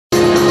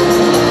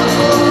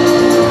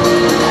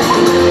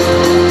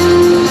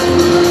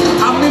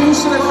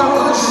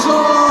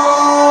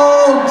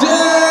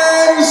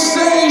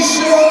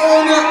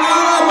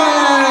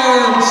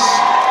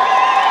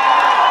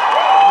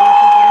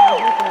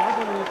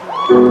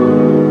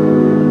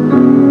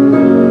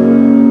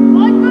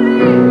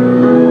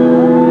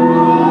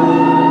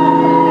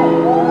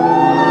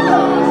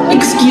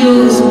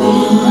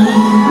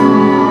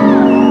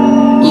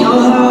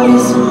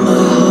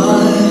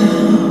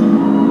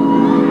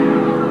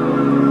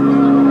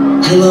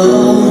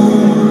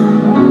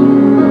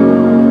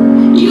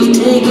You've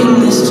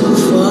taken this too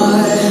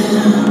far.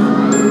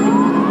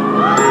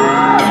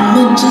 Am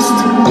I just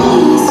a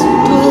piece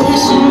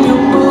pushing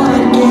your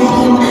board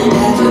game?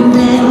 Have you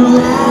been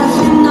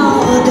laughing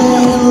all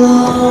day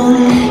long?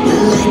 You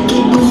like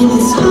it when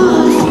it's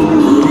hard for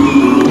me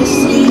to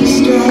see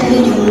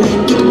straight. You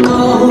make it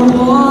go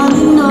on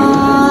and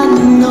on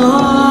and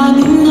on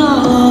and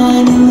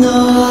on and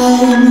on.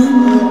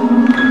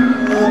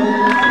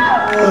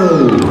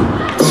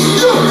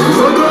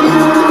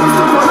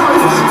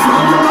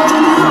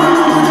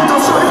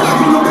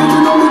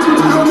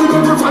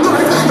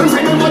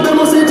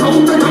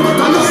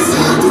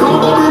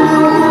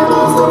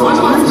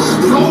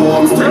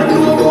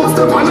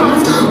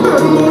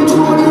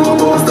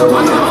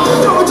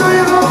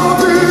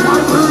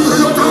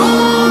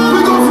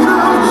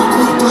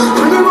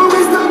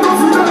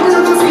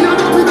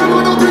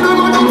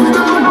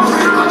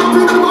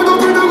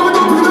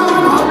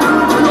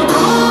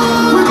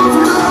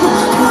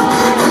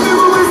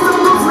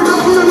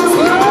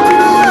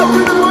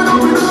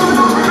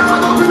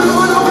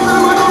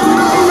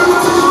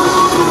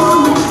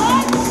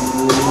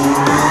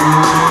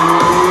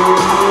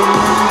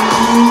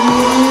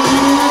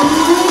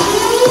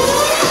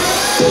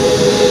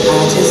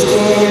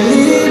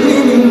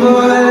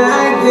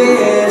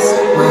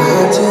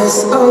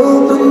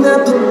 Opened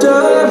up the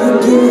door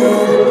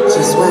again.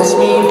 Just watch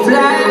me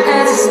fly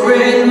as I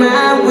spread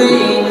my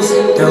wings.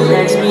 Don't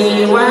ask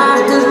me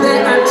why, cause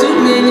there are too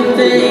many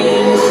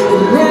things.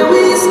 And now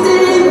we're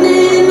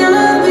standing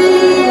on the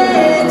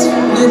edge,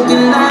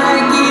 looking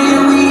like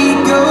here we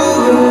go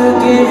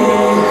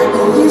again.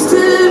 I used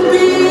to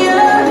be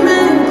your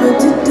man, but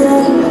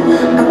today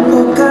I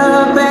woke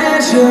up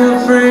as your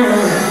friend.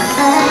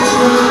 As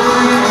your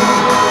friend,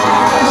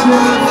 as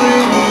your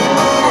friend,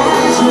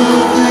 as your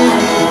friend.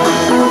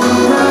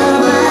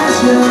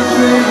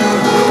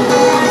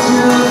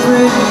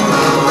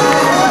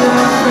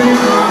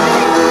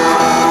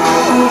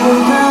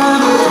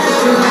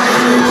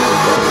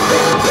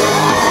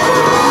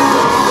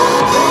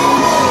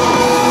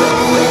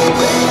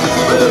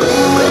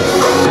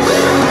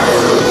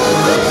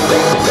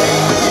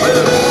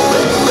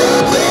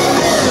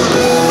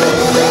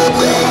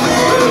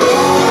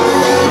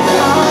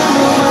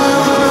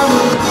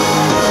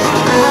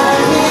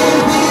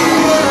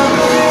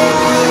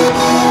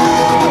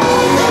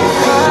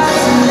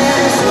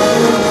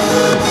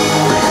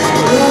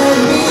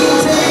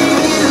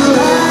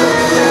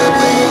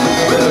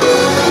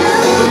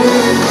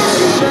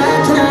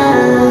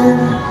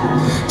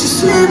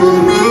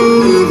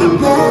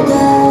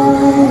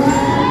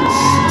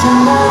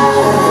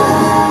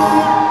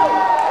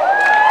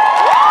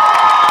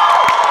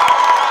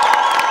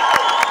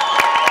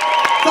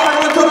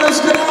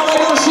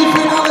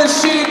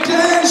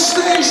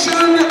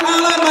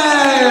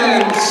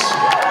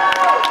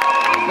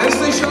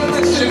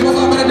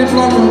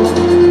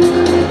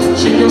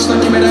 Všichni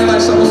ostatní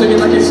medaile samozřejmě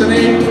taky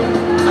ceny.